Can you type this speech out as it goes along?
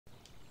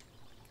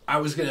I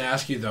was going to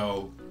ask you,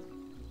 though,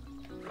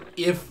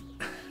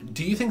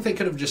 do you think they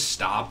could have just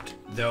stopped,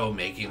 though,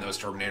 making those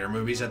Terminator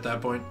movies at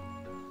that point?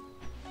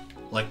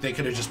 Like, they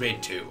could have just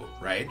made 2,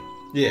 right?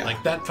 Yeah.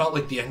 Like, that felt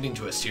like the ending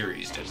to a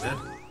series, didn't it?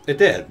 It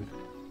did.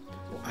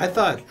 I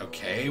thought...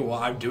 Okay, well,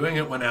 I'm doing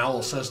it when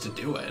Owl says to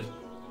do it.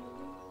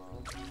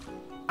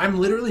 I'm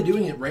literally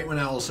doing it right when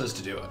Owl says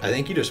to do it. I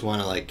think you just want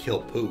to, like,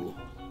 kill Pooh.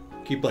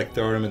 Keep, like,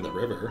 throwing him in the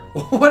river.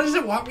 What does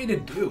it want me to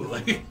do?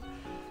 Like,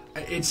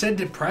 it said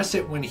to press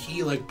it when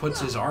he, like, puts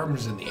his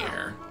arms in the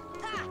air.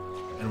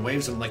 And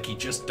waves them like he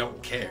just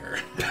don't care.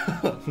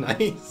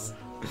 Nice.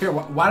 Here,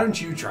 why don't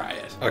you try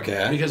it?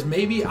 Okay. Because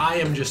maybe I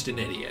am just an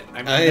idiot. I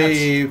mean,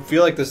 I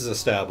feel like this is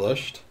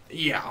established.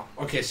 Yeah.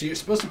 Okay, so you're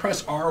supposed to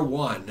press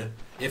R1.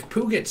 If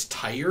Pooh gets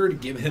tired,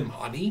 give him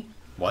honey.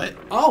 What?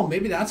 Oh,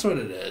 maybe that's what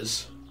it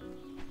is.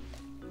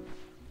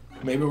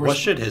 Maybe What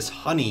should his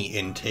honey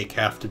intake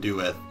have to do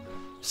with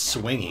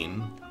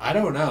swinging? I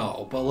don't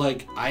know, but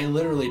like I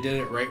literally did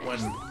it right when.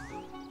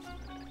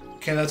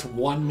 Okay, that's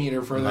 1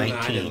 meter further 19.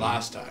 than I did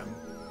last time.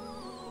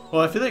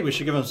 Well, I feel like we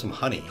should give him some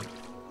honey.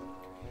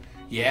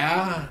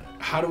 Yeah?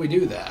 How do we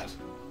do that?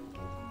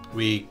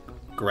 We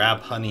grab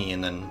honey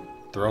and then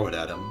throw it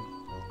at him.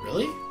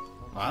 Really?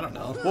 I don't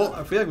know. Well,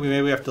 I feel like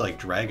we have to like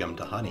drag him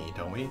to honey,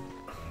 don't we?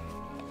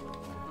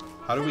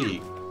 How do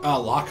we...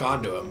 Lock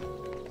onto him.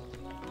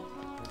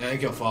 I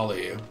think he'll follow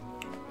you.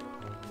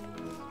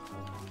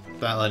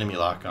 Not letting me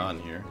lock on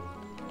here.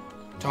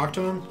 Talk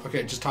to him?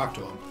 Okay, just talk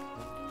to him.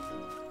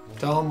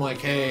 Tell him, like,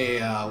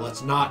 hey,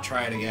 let's not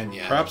try it again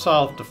yet. Perhaps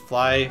I'll have to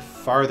fly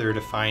farther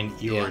to find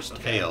Eeyore's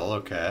okay. tail.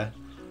 Okay.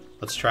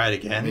 Let's try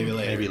it again.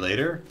 Maybe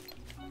later.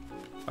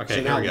 Okay,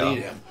 so here we go.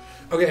 Lead him.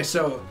 Okay,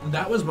 so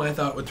that was my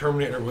thought with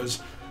Terminator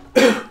was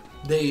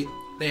they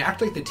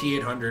act like the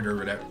T-800 or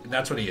whatever.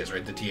 That's what he is,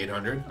 right? The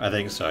T-800? I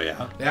think so,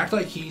 yeah. They act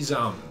like he's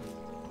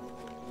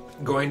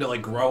going to,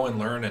 like, grow and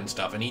learn and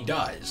stuff, and he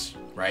does,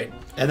 right?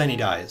 And then he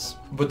dies.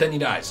 But then he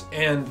dies.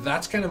 And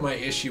that's kind of my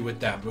issue with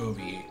that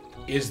movie,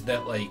 is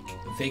that, like,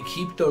 they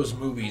keep those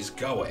movies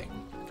going.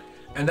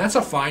 And that's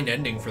a fine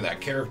ending for that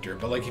character,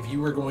 but, like, if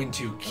you were going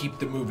to keep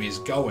the movies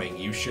going,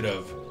 you should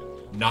have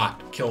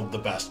not killed the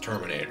best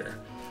Terminator.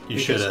 You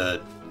should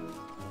have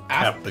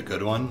kept the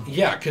good one.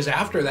 Yeah, because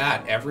after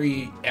that,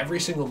 every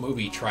single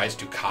movie tries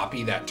to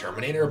copy that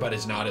Terminator, but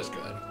is not as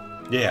good.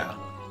 Yeah.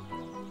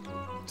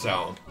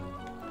 So...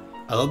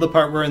 I love the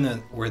part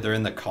where they're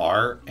in the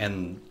car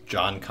and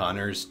John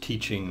Connor's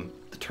teaching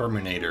the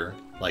Terminator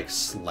like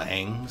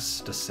slangs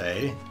to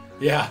say.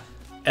 Yeah.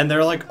 And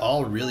they're like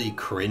all really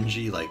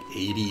cringy, like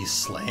 80s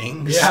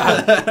slangs.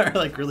 Yeah. They're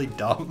like really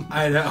dumb.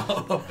 I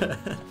know.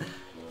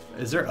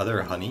 Is there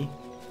other honey?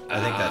 I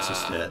think that's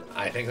just it.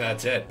 I think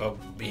that's it. But,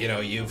 you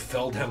know, you've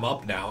filled him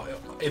up now.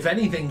 If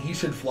anything, he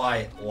should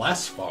fly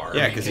less far.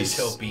 Yeah, because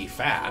he'll be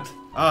fat.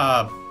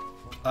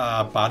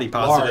 Body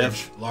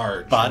positive.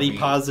 Large. Body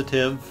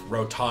positive.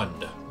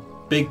 Rotund.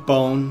 Big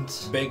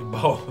bones. Big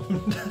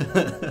boned.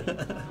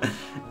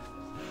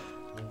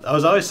 That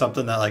was always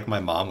something that like my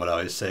mom would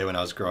always say when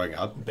I was growing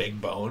up.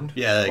 Big boned?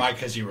 Yeah. Like, why?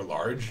 Because you were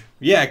large?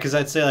 Yeah, because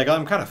I'd say like, oh,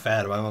 I'm kind of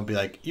fat. And my mom would be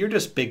like, you're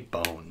just big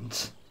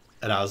bones.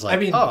 And I was like, I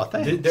mean, oh,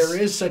 thanks. There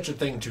is such a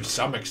thing to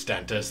some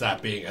extent as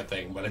that being a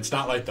thing, but it's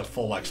not like the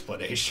full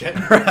explanation.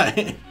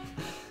 Right.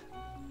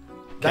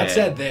 That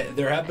said,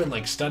 there have been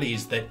like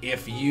studies that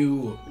if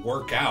you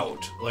work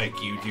out,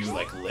 like you do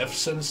like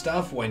lifts and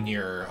stuff when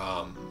you're,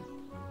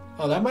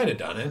 oh, that might have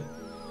done it.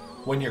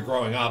 When you're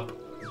growing up,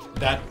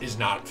 that is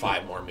not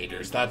 5 more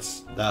meters.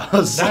 That's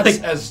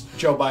like... as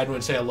Joe Biden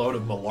would say, a load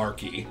of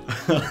malarkey.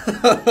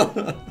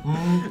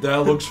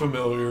 That looks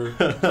familiar.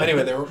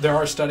 Anyway, there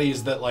are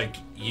studies that like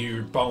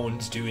your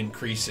bones do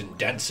increase in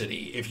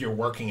density if you're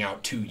working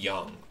out too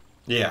young.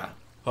 Yeah.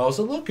 How's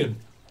it looking?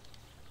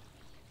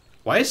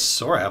 Why does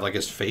Sora have like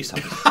his face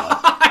on his butt?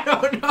 I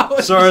don't know.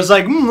 Sora's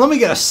like, let me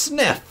get a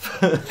sniff.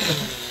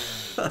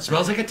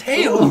 Smells like a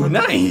tail. Ooh,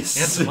 nice.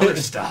 And some other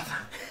stuff.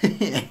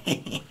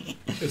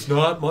 It's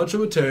not much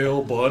of a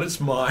tail, but it's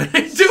mine.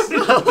 Dude,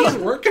 he's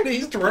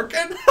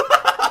working.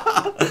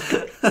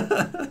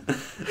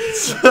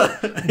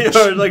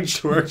 You're like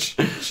George.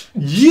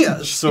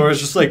 Yes. Sora's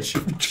just like.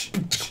 So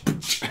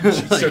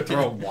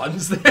throw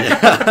ones there.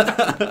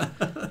 Yeah.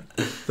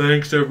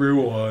 Thanks,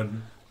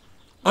 everyone.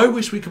 I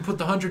wish we could put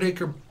the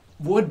 100-acre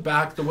wood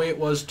back the way it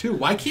was too.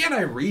 Why can't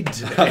I read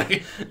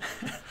today?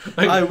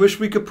 Like, I wish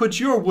we could put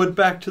your wood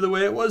back to the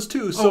way it was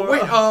too. Sora.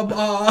 Oh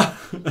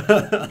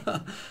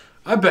wait,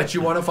 I bet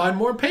you want to find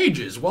more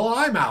pages. Well,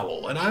 I'm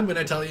Owl, and I'm going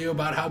to tell you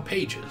about how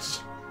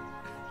pages.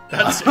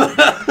 That's it.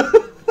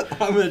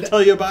 I'm going to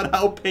tell you about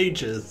how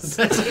pages.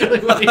 That's really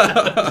what he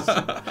does.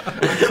 A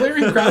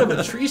clearing crowd of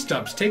a tree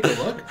stumps. Take a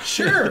look.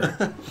 Sure.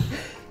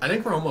 I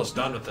think we're almost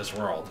done with this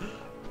world.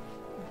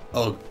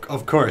 Oh,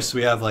 of course.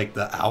 We have, like,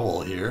 the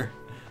owl here.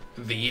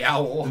 The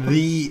owl.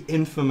 The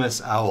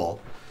infamous owl.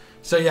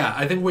 So, yeah,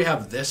 I think we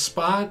have this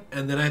spot,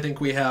 and then I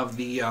think we have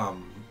the,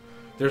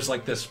 there's,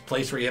 like, this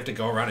place where you have to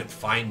go around and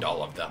find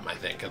all of them, I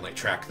think, and, like,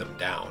 track them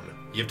down.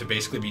 You have to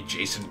basically be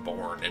Jason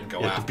Bourne and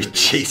go after them. You have to be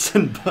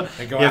Jason Bourne.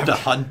 You have to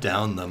hunt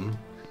down them.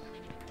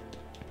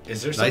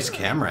 Is there nice something...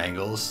 camera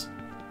angles?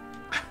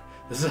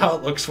 This is how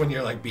it looks when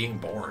you're like being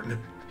born.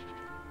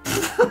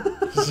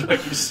 This is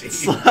what you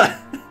see.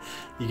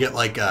 You get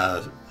like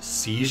a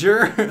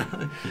seizure?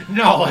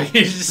 No, like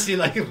you just see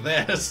like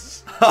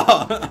this.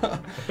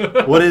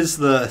 What is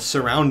the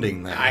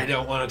surrounding there? I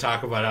don't want to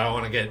talk about it. I don't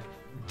want to get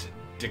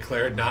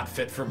declared not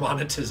fit for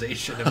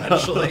monetization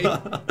eventually.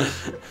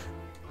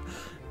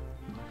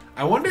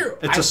 I wonder...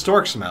 It's a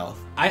stork's mouth.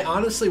 I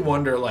honestly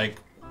wonder like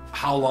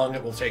how long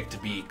it will take to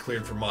be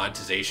cleared for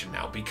monetization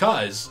now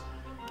because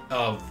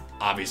of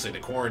obviously the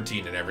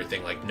quarantine and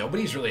everything. Like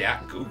nobody's really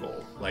at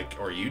Google like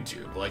or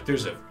YouTube. Like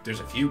there's a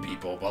few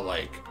people, but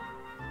like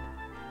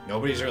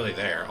nobody's really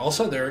there.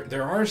 Also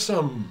there are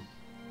some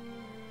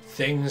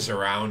things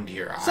around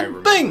here.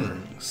 Some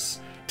things.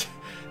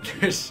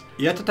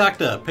 You have to talk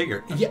to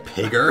Pigger. Yeah.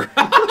 Pigger.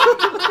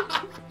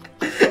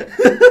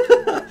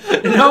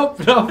 Nope,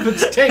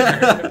 it's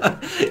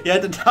Tigger. You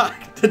had to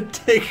talk to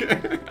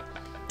Tigger.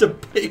 To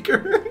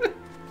Pigger.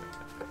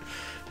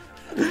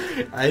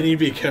 I need to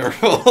be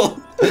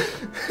careful.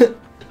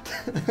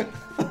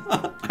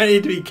 I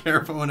need to be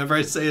careful whenever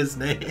I say his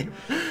name.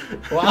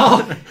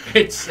 Well,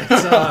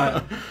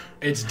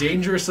 it's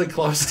dangerously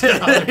close to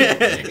other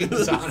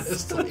things,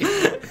 honestly.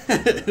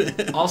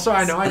 Also,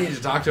 I know I need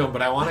to talk to him,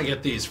 but I want to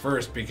get these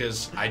first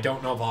because I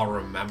don't know if I'll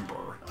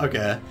remember.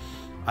 Okay.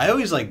 I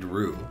always liked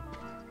Rue.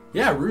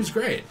 Yeah, Rue's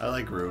great. I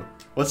like Rue.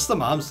 What's the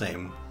mom's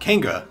name?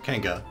 Kanga.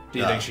 Do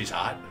you think she's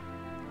hot?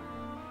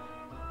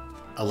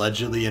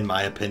 Allegedly, in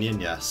my opinion,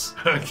 yes.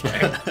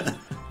 Okay.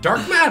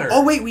 Dark matter.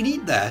 Oh, wait, we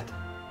need that.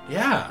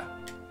 Yeah.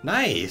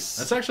 Nice.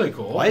 That's actually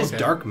cool. Why is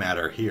dark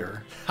matter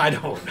here? I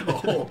don't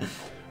know.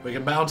 We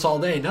can bounce all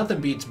day. Nothing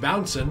beats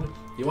bouncing.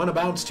 You want to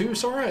bounce too,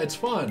 Sora? It's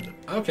fun.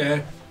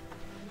 Okay.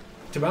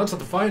 To bounce at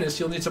the finest,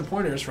 you'll need some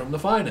pointers from the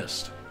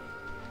finest.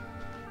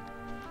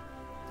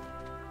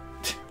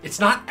 It's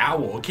not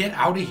Owl. Get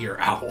out of here,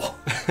 Owl.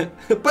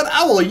 But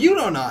Owl, you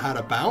don't know how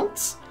to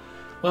bounce.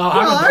 Well,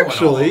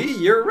 actually,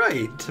 you're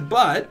right.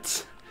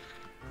 But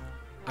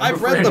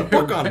I've read the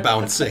book on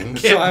bouncing,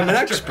 so I'm an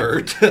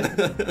expert.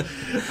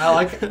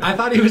 I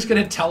thought he was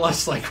going to tell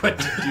us like what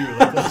to do,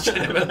 like,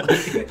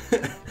 legitimately.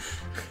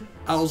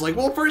 I was like,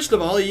 well, first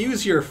of all,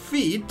 use your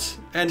feet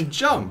and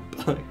jump.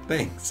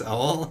 Thanks,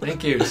 Owl.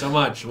 Thank you so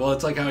much. Well,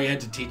 it's like how he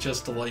had to teach us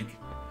to like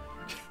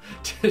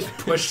to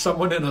push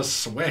someone in a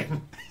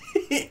swing.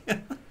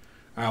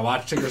 Alright,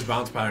 watch Tigger's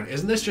bounce pattern.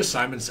 Isn't this just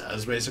Simon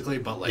Says, basically?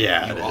 But like,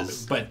 yeah, it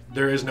is. But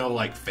there is no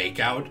like fake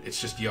out.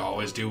 It's just you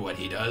always do what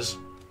he does.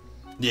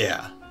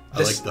 Yeah,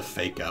 I like the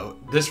fake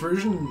out. This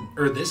version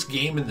or this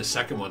game in the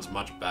second one's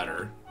much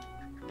better.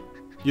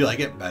 You like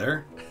it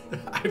better?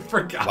 I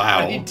forgot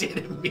what he did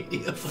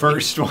immediately.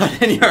 First one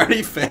and you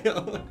already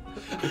failed.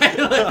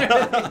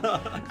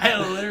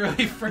 I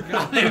literally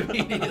forgot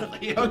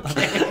immediately.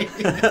 Okay.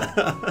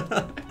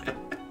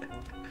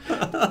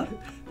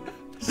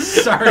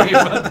 Sorry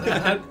about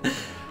that.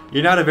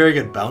 You're not a very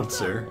good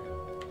bouncer.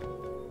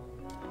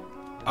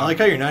 I like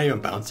how you're not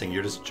even bouncing,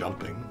 you're just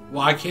jumping.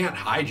 Well, I can't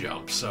high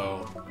jump,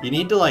 so... You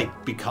need to,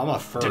 like, become a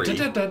furry,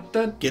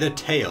 get a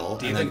tail,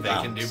 do you and think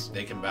then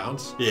they can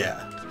bounce?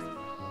 Yeah.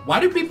 Why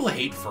do people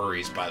hate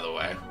furries, by the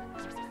way?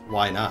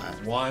 Why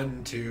not?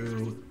 1,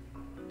 2...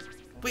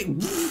 Wait,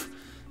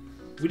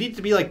 we need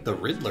to be like the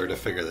Riddler to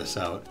figure this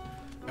out.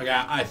 Okay,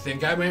 I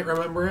think I might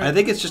remember it. I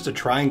think it's just a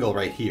triangle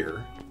right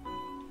here.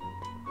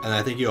 And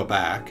I think you go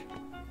back.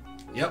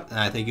 Yep. And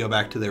I think you go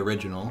back to the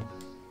original.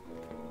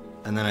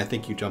 And then I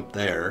think you jump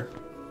there.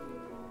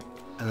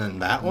 And then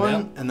that one.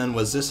 Yep. And then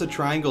was this a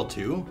triangle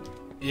too?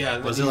 Yeah.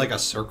 Was it like a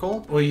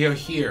circle? Well, you're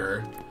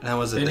here. And then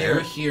was it then there?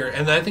 You're here.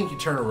 And then I think you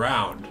turn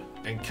around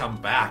and come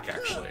back,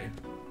 actually.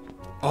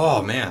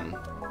 Oh, man.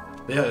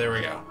 Yeah, there we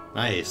go.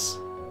 Nice.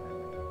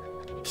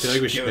 I feel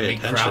like we should pay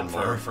attention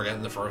more. For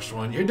forgetting the first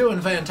one. You're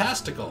doing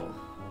fantastical.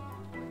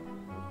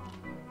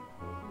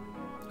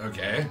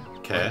 Okay.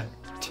 Okay.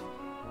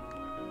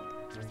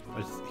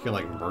 You can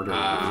like murder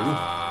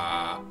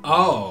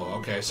oh,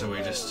 okay, so we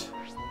just...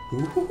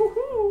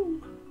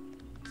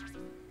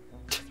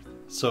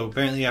 So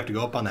apparently you have to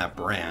go up on that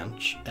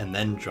branch and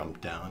then jump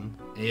down.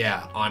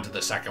 Yeah, onto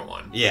the second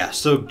one. Yeah,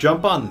 so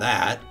jump on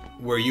that,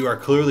 where you are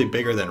clearly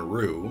bigger than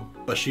Rue,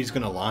 but she's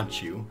gonna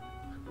launch you.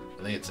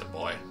 I think it's a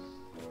boy.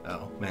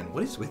 Oh, man,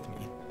 what is with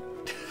me?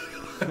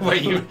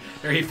 Wait,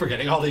 are you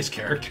forgetting all these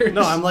characters?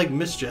 No, I'm like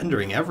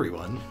misgendering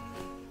everyone.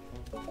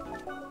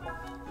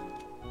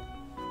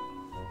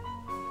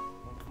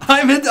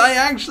 I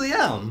actually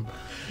am.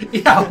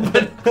 Yeah,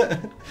 but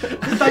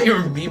I thought you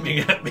were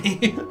memeing at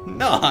me.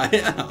 No, I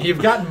am.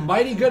 You've gotten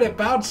mighty good at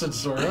bouncing,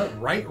 Sora.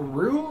 Right,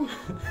 Rue?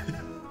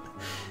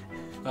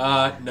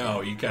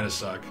 No, you kind of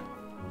suck.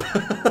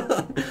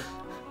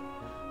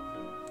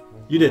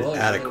 You did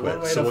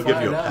adequate, so we'll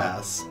give you a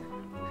pass.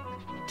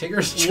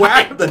 Tigger's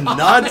whack the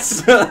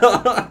nuts.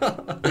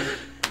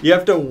 You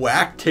have to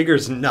whack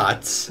Tigger's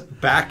nuts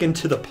back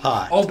into the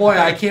pot. Oh boy,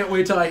 I can't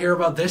wait till I hear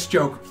about this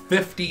joke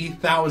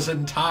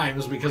 50,000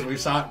 times because we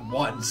saw it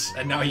once,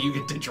 and now you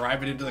get to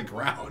drive it into the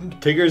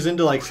ground. Tigger's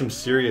into like some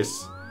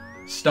serious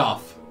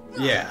stuff.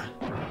 Yeah.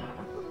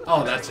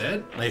 Oh, that's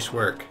it? Nice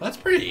work. That's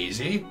pretty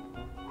easy.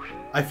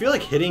 I feel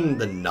like hitting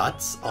the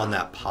nuts on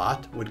that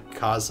pot would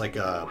cause like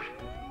a...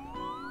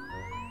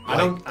 a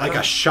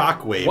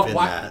shockwave in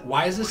that.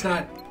 Why is this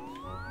not...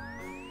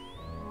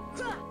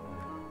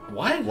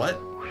 What? What?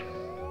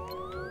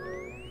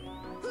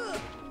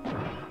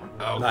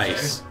 Okay.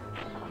 Nice.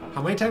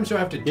 How many times do I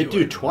have to do You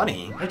do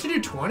 20. I have to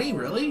do 20?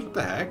 Really? What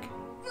the heck?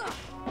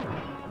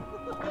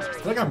 I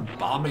feel like I'm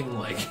bombing,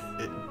 like...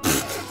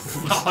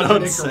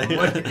 Don't say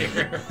it.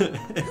 Here.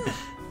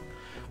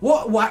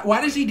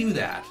 Why does he do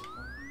that?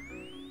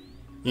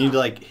 You need to,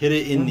 like, hit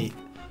it in the...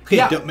 Okay,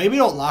 Yeah. maybe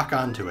don't lock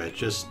onto it.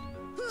 Just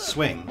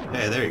swing.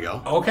 Hey, there you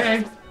go.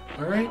 Okay.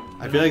 All right.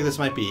 I feel like this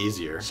might be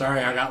easier.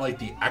 Sorry, I got, like,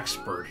 the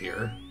expert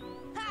here.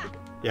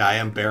 Yeah, I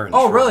am Baron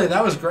Oh, Trump. really?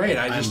 That was great.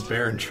 I'm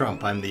Baron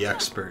Trump. I'm the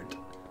expert.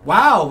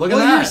 Wow, look at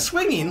Well, that. you're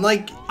swinging,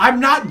 like... I'm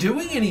not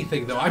doing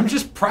anything, though. I'm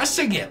just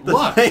pressing it. The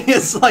Look. thing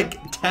is,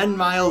 like, 10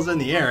 miles in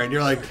the air, and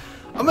you're like,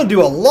 I'm gonna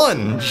do a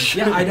lunge.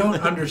 Yeah, I don't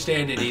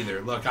understand it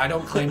either. Look, I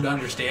don't claim to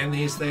understand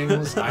these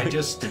things. I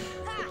just...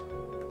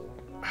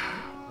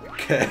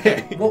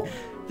 Okay. Well,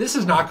 this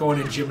is not going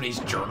in Jiminy's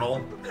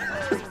journal.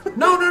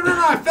 No,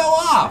 I fell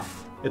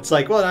off. It's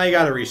like, well, now you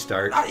gotta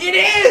restart. It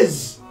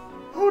is!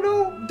 Oh,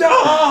 no.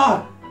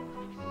 Duh!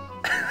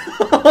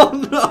 Oh,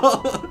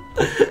 no.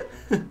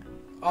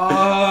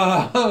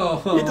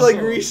 Oh. You have to,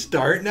 like,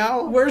 restart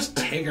now? Where's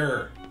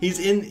Tigger? He's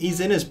in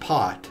his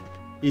pot.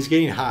 He's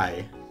getting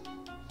high.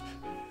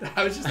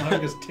 I was just laughing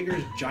because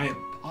Tigger's giant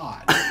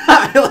pot.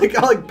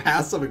 I like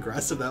passive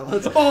aggressive that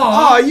was. Aw.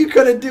 Oh, you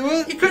couldn't do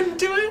it? You couldn't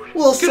do it?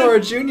 Little Sora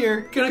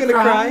Jr. Gonna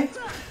cry?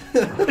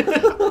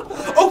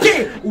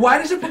 Okay, why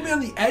does it put me on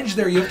the edge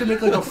there? You have to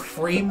make like a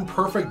frame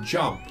perfect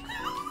jump.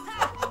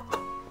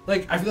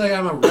 Like, I feel like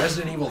I'm a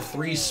Resident Evil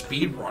 3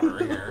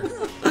 speedrunner here.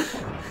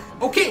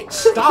 Okay,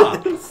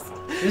 stop.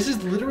 This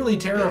is literally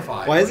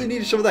terrifying. Why does he need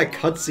to show that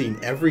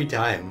cutscene every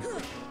time?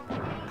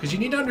 Because you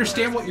need to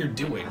understand what you're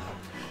doing.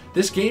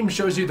 This game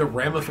shows you the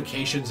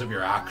ramifications of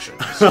your actions.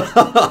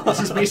 This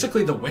is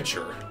basically The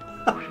Witcher.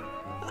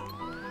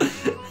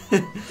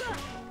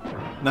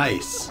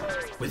 Nice.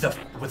 With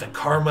a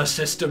karma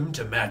system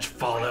to match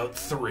Fallout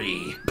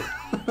 3.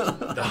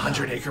 The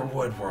 100-acre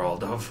wood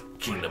world of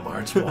Kingdom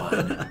Hearts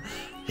 1.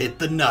 Hit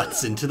the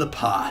nuts into the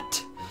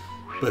pot.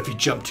 But if you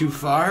jump too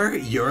far,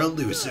 you're a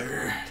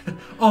loser.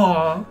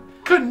 Aw,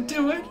 couldn't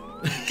do it.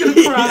 Gonna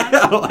cry.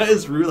 Yeah, why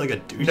is Rue like a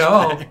douchebag?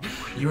 No,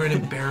 you were an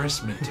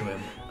embarrassment to him.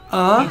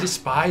 He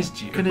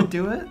despised you. Couldn't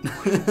do it?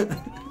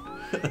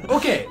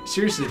 Okay,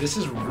 seriously, this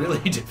is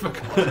really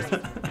difficult.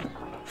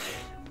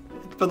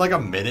 It's been like a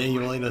minute,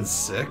 you've only done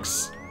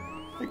 6?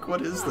 Like,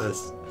 what is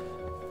this?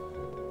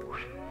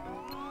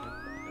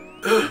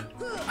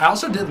 I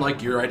also did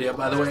like your idea,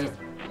 by the way,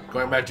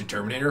 going back to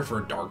Terminator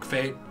for Dark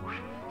Fate.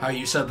 How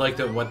you said like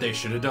that what they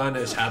should have done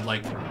is had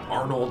like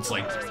Arnold's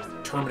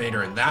like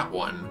Terminator in that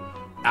one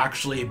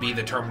actually be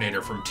the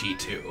Terminator from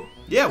T2.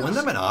 Yeah, wouldn't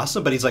that have been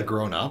awesome? But he's like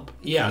grown up.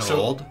 Yeah, and so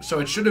old. So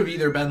it should have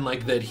either been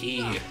like that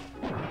he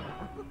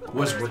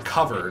was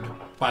recovered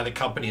by the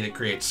company that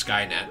creates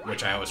Skynet,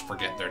 which I always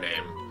forget their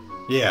name.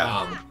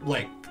 Yeah.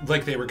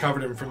 Like they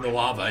recovered him from the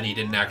lava and he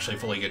didn't actually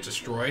fully get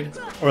destroyed.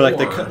 Or like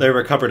they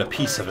recovered a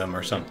piece of him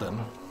or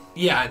something.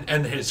 Yeah,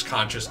 and his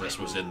consciousness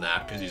was in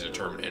that because he's a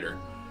Terminator.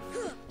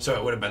 So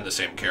it would have been the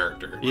same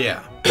character.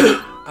 Yeah.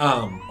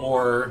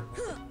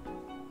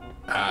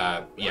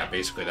 Yeah,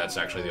 basically that's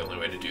actually the only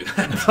way to do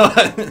that.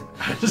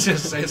 I was going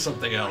to say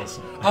something else.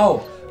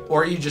 Oh,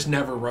 or you just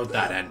never wrote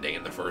that ending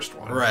in the first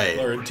one. Right.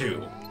 Or in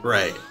 2.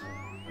 Right.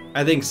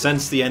 I think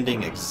since the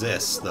ending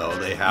exists, though,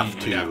 they have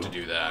to... You have to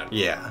do that.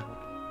 Yeah.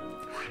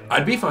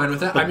 I'd be fine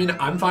with that. I mean,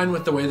 I'm fine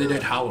with the way they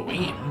did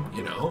Halloween,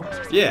 you know?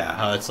 Yeah,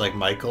 how it's like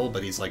Michael,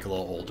 but he's like a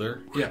little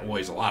older. Yeah, well,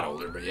 he's a lot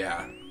older, but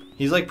yeah.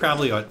 He's like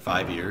probably, what,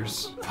 5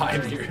 years?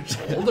 5 years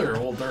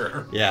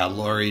older. Yeah,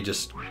 Laurie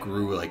just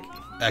grew like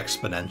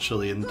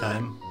exponentially in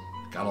time.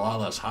 Got a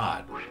lot less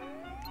hot.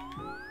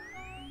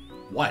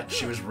 What?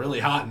 She was really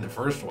hot in the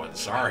first one,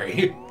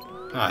 sorry.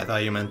 Oh, I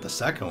thought you meant the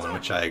second one,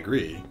 which I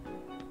agree.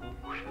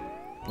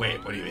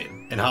 Wait, what do you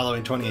mean? In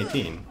Halloween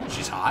 2018.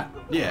 She's hot?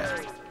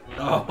 Yeah.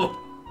 Oh.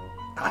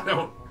 I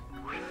don't...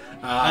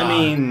 I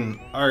mean,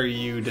 are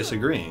you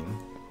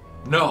disagreeing?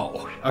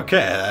 No.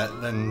 Okay,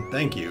 then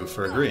thank you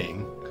for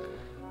agreeing.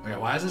 Okay,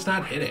 why is this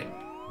not hitting?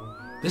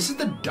 This is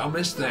the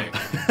dumbest thing.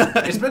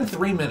 It's been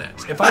 3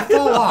 minutes. If I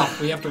fall off,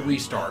 we have to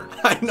restart.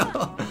 I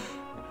know.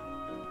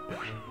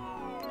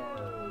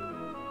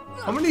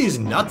 How many of these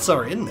nuts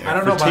are in there? I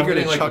don't know, but I'm Tigger to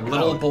getting like chuck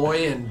Little out?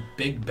 Boy and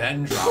Big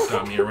Ben dropped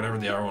on me, or whatever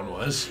the other one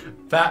was.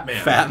 Fat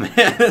Man. Fat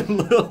Man and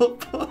Little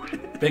Boy.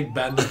 Big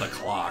Ben's the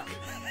clock.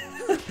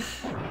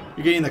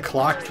 You're getting the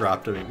clock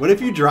dropped on me. What if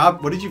you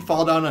drop... What did you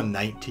fall down on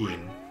 19?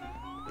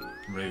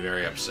 I'm gonna be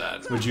very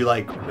upset. Would you,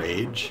 like,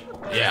 rage?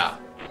 Yeah.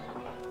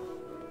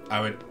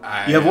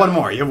 You have one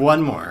more. You have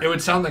one more. It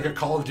would sound like a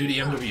Call of Duty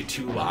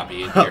MW2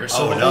 lobby in here,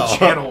 so Oh, the no. whole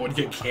channel would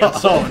get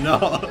canceled.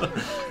 Oh,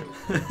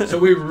 no. So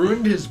we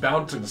ruined his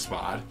bouncing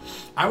spot.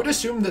 I would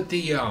assume that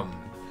the,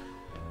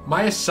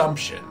 my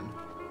assumption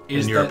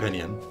in your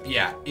opinion?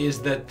 Yeah,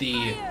 is that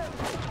the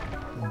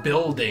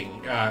building,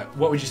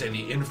 what would you say,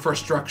 the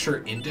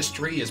infrastructure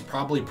industry is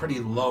probably pretty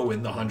low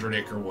in the 100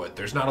 Acre Wood.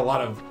 There's not a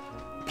lot of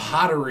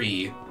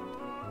pottery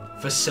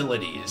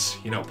facilities,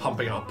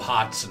 pumping out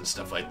pots and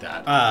stuff like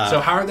that. So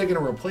how are they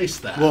going to replace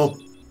that? Well,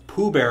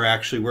 Pooh Bear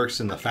actually works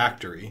in the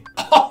factory.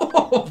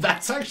 Oh,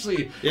 that's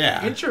actually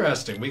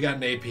interesting. We got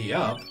an AP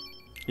up.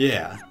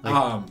 Yeah.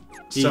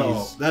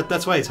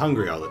 That's why he's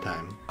hungry all the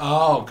time.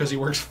 Oh, because he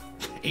works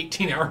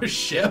 18-hour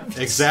shifts?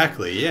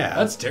 Exactly, yeah.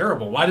 That's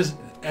terrible.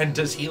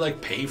 Does he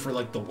pay for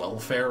the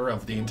welfare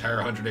of the entire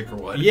 100 Acre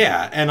Wood?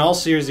 Yeah, and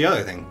also here's the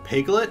other thing.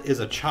 Piglet is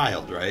a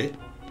child, right?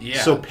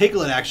 Yeah. So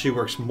Piglet actually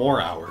works more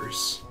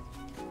hours.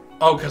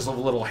 Oh, because of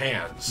little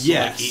hands.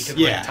 Yes. He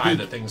can tie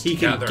the things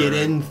together. He can get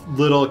in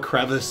little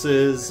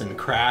crevices and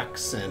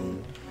cracks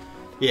and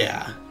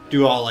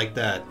do all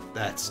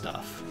that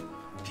stuff.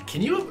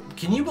 Can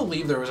you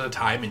believe there was a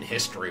time in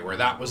history where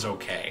that was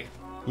okay?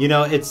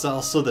 It's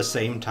also the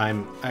same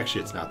time.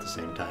 Actually, it's not the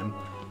same time.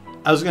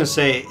 I was going to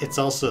say it's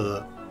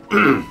also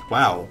the...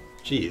 Wow.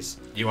 Jeez.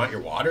 Do you want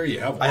your water? You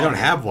have water. I don't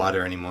have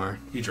water anymore.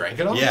 You drank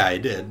it all? Yeah, I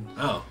did.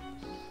 Oh.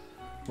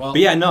 Well.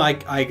 But yeah, no,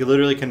 I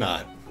literally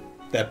cannot.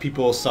 That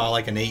people saw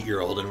an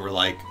 8-year-old and were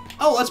like,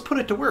 oh, let's put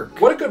it to work.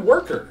 What a good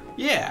worker.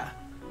 Yeah.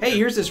 Hey,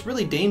 here's this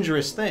really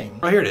dangerous thing.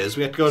 Oh, here it is.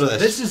 We have to go to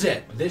this. This is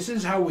it. This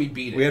is how we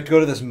beat it. We have to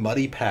go to this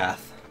muddy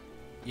path.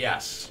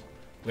 Yes.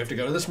 We have to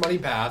go to this muddy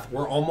path.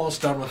 We're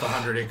almost done with the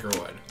 100 Acre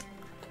Wood.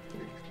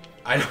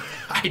 I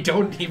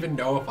don't even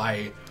know if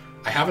I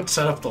haven't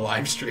set up the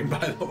live stream, by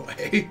the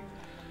way.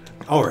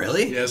 Oh,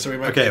 really? Yeah, so we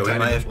might we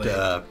might have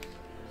to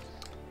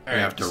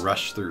have to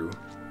rush through.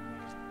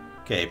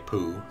 Okay,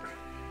 Pooh.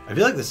 I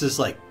feel like this is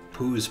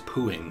Pooh's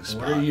pooing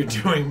spot. What are you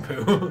doing,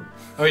 Pooh?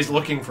 Oh, he's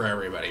looking for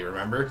everybody,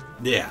 remember?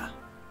 Yeah.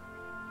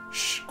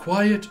 Shh,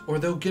 quiet or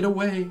they'll get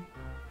away.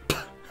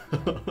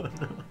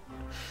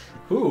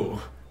 Who?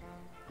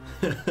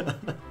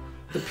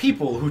 The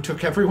people who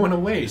took everyone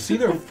away. See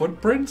their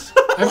footprints?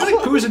 I feel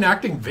like Pooh's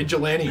enacting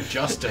vigilante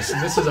justice,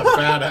 and this is a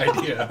bad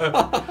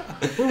idea.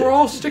 We were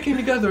all sticking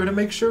together to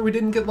make sure we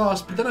didn't get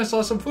lost, but then I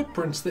saw some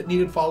footprints that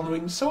needed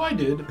following, so I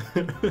did.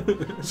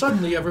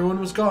 Suddenly, everyone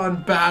was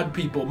gone. Bad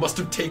people must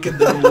have taken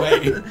them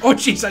away. Oh,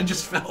 jeez, I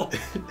just fell.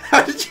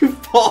 How did you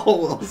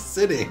fall while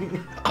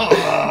sitting? You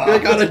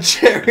on a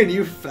chair and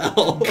you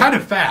fell. Kind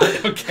of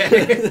fat,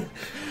 okay?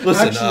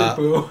 Listen, actually,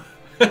 Pooh.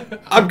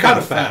 I'm kind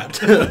of fat.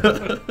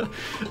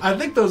 I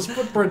think those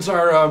footprints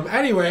are,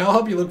 anyway, I'll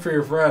help you look for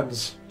your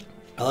friends.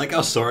 I like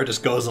how Sora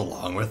just goes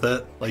along with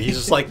it. He's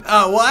just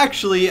oh, well,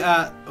 actually,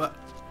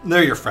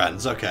 they're your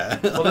friends, okay.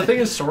 Well, the thing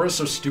is, Sora's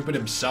so stupid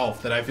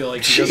himself that I feel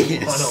like he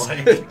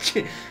doesn't want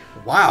to,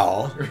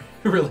 wow.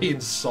 really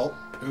insult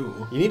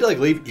Pooh. You need to,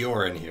 leave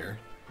Eeyore in here.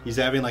 He's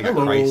having, a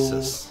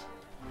crisis.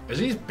 Is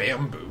these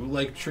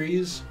bamboo,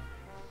 trees?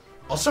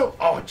 Also,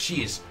 oh,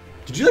 jeez.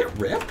 Did you,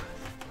 rip?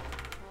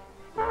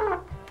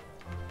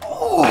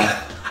 Oh,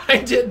 I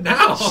did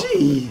now.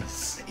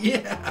 Jeez.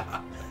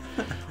 Yeah.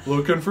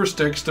 Looking for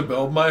sticks to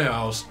build my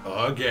house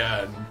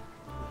again.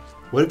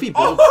 What if he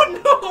built...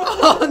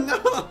 Oh,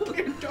 no.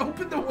 Dude,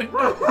 open the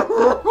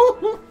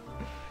window.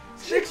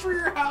 Sticks for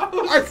your house.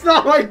 That's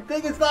not my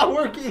thing. It's not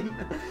working.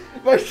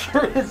 My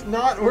shirt is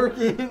not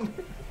working.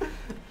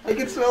 I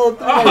can smell it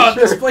through my shirt.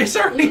 This place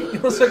already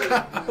feels like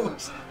a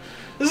house.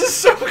 This is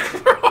so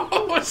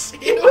gross.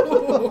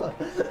 Ew.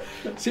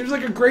 Seems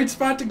like a great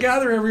spot to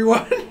gather,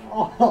 everyone.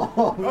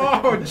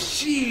 Oh,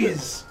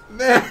 jeez.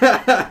 Man.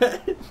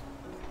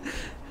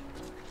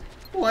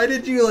 Why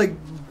did you,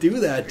 do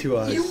that to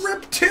us? You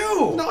ripped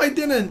too. No, I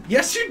didn't.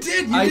 Yes, you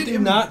did. I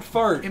did not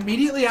fart.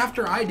 Immediately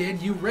after I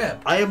did, you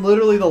ripped. I am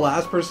literally the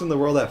last person in the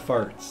world that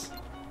farts.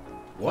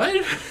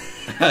 What?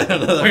 I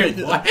don't know. Wait,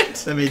 what?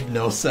 That made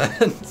no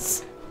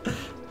sense.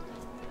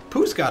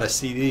 Pooh's got to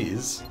see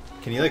these.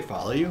 Can he,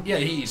 follow you? Yeah,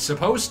 he's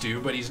supposed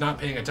to, but he's not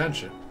paying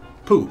attention.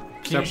 Pooh.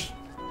 Can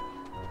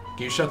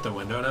you shut the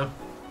window now?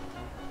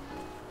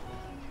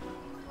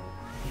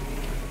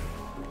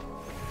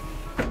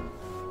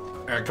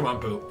 Alright, come on,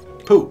 Pooh.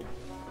 Pooh.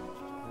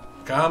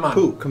 Come on.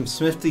 Pooh, come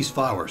sniff these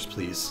flowers,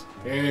 please.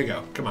 Here you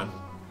go. Come on.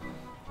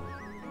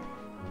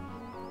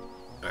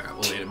 Alright,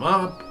 we'll lead him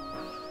up.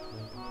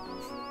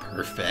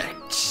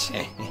 Perfect.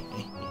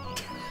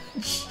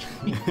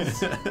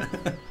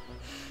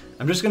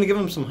 I'm just going to give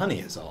him some honey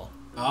is all.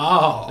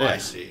 Oh, yeah. I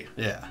see.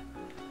 Yeah.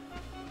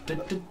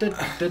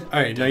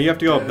 Alright, now you have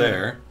to go up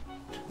there.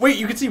 Wait,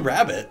 you can see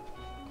Rabbit.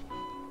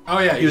 Oh,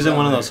 yeah. He was in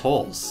one of those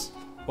holes.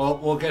 Well,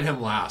 we'll get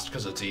him last,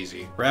 because it's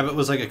easy. Rabbit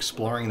was,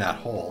 exploring that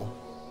hole.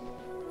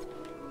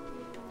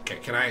 Okay,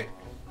 can I...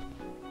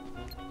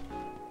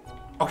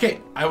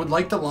 Okay, I would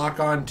like to lock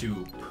on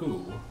to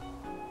Pooh.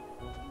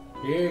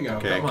 Here you go,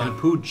 okay, come on. Can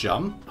Pooh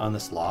jump on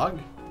this log?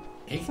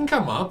 He can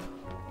come up.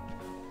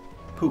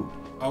 Pooh.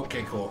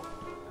 Okay, cool.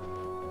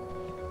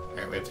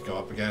 Alright, we have to go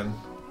up again.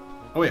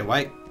 Oh, wait,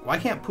 why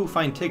can't Pooh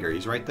find Tigger?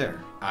 He's right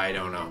there. I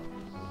don't know.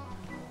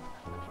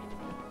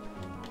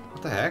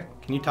 What the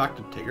heck? Can you talk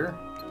to Tigger?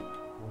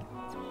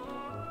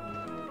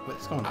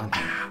 What's going on?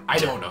 I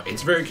don't know.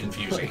 It's very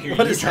confusing. Here,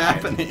 What you is try it.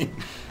 happening?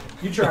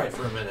 You try it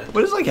for a minute.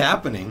 What is like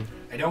happening?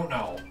 I don't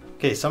know.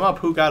 Okay, somehow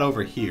Pooh got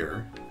over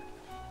here.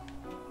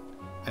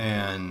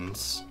 And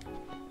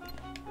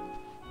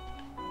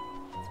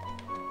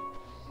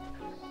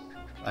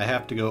I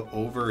have to go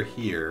over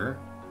here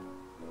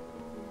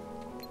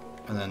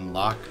and then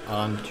lock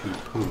onto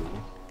Pooh.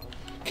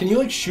 Can you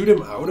like shoot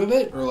him out of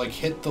it or like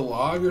hit the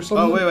log or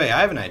something? Oh, wait, I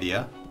have an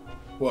idea.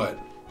 What?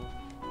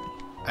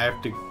 I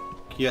have to...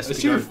 He has I to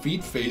see go... your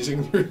feet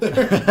phasing through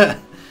there.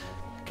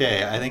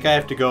 Okay, I think I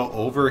have to go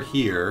over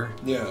here.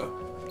 Yeah.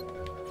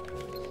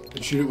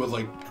 And shoot it with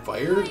like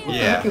fire? What the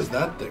heck is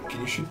that thing?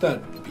 Can you shoot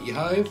that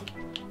beehive?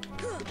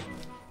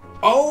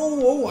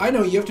 Oh, I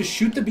know. You have to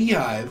shoot the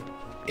beehive.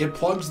 It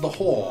plugs the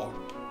hole.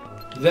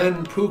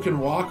 Then Pooh can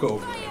walk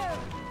over it.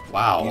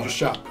 Wow. You just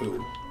shot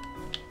Pooh.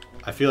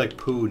 I feel like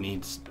Pooh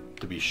needs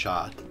to be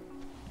shot.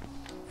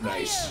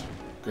 Nice.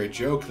 Great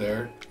joke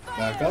there.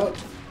 Back up.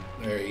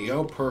 There you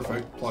go.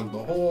 Perfect. Plug the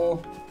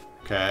hole.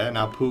 Okay,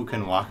 now Pooh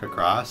can walk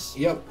across.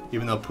 Yep.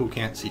 Even though Pooh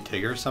can't see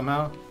Tigger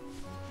somehow.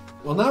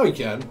 Well, now he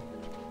can.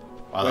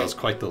 Wow, that was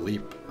quite the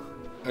leap.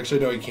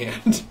 Actually, no, he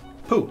can't.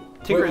 Pooh,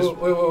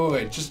 Tigger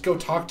Wait. Just go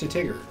talk to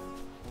Tigger.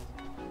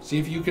 See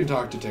if you can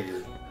talk to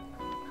Tigger.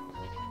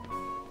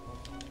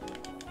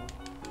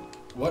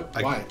 What?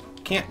 Why?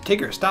 Can't.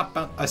 Tigger, stop.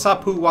 I saw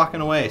Pooh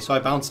walking away, so I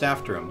bounced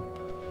after him.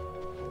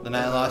 Then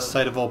I lost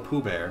sight of old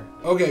Pooh Bear.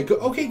 Okay,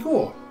 okay,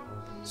 cool.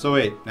 So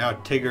wait, now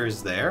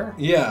Tigger's there?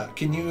 Yeah,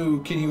 can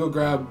you go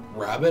grab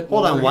Rabbit?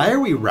 Hold on, why are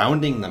we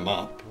rounding them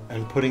up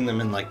and putting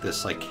them in like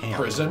this like camp?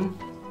 Prison?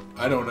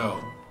 I don't know.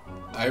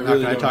 I Now, really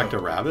can I don't talk know.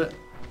 to Rabbit?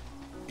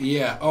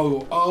 Yeah.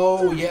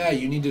 Oh yeah,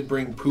 you need to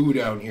bring Pooh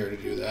down here to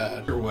do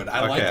that. Or what?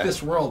 I like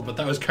this world, but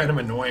that was kind of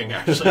annoying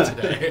actually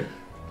today.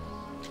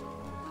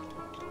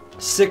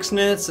 6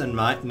 minutes and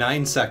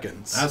 9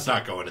 seconds. That's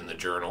not going in the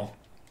journal.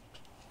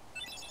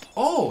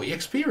 Oh,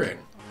 EXP ring.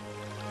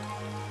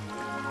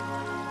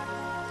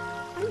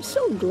 I'm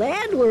so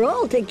glad we're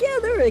all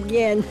together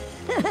again.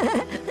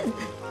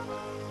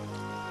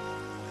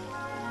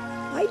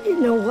 I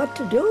didn't know what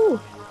to do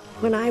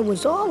when I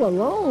was all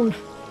alone.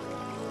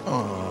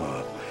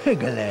 Oh,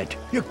 Piglet,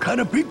 you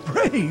gotta be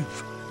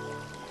brave.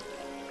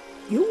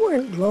 You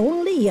weren't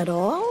lonely at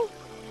all?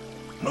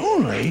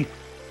 Lonely?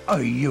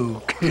 Are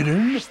you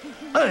kidding?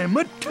 I'm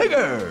a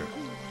Tigger.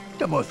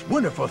 The most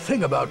wonderful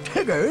thing about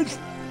Tiggers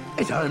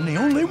is I'm the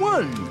only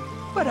one.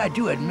 But I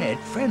do admit,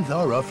 friends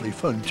are awfully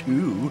fun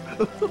too.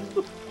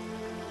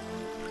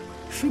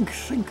 Sink,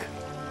 sink,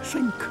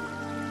 sink.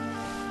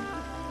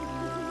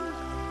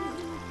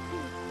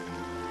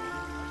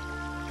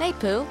 Hey,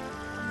 Pooh.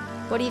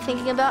 What are you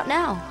thinking about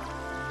now?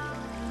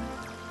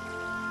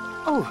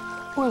 Oh,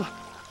 well,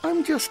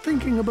 I'm just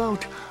thinking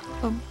about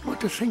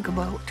what to think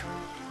about.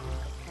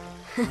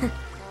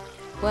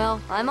 Well,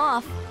 I'm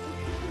off.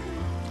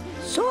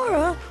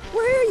 Sora,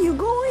 where are you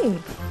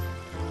going?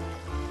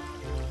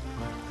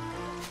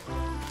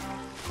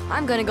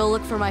 I'm gonna go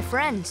look for my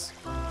friends.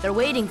 They're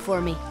waiting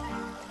for me.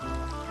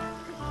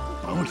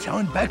 Bounce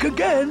on back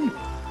again.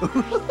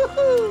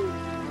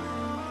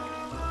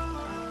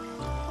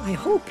 I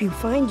hope you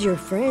find your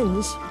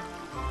friends.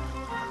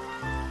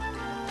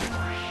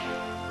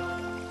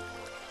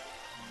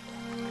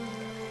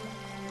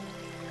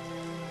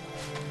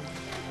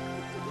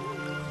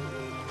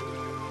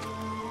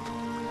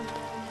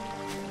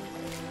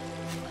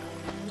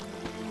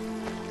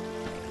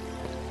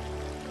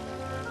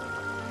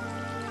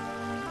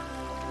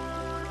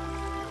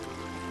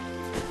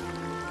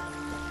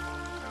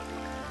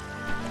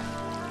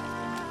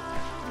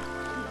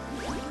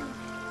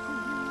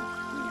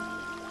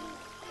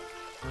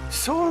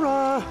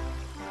 Sora,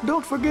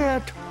 don't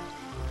forget,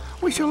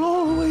 we shall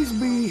always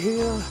be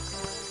here.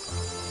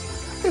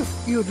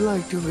 If you'd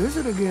like to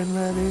visit again,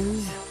 that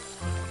is.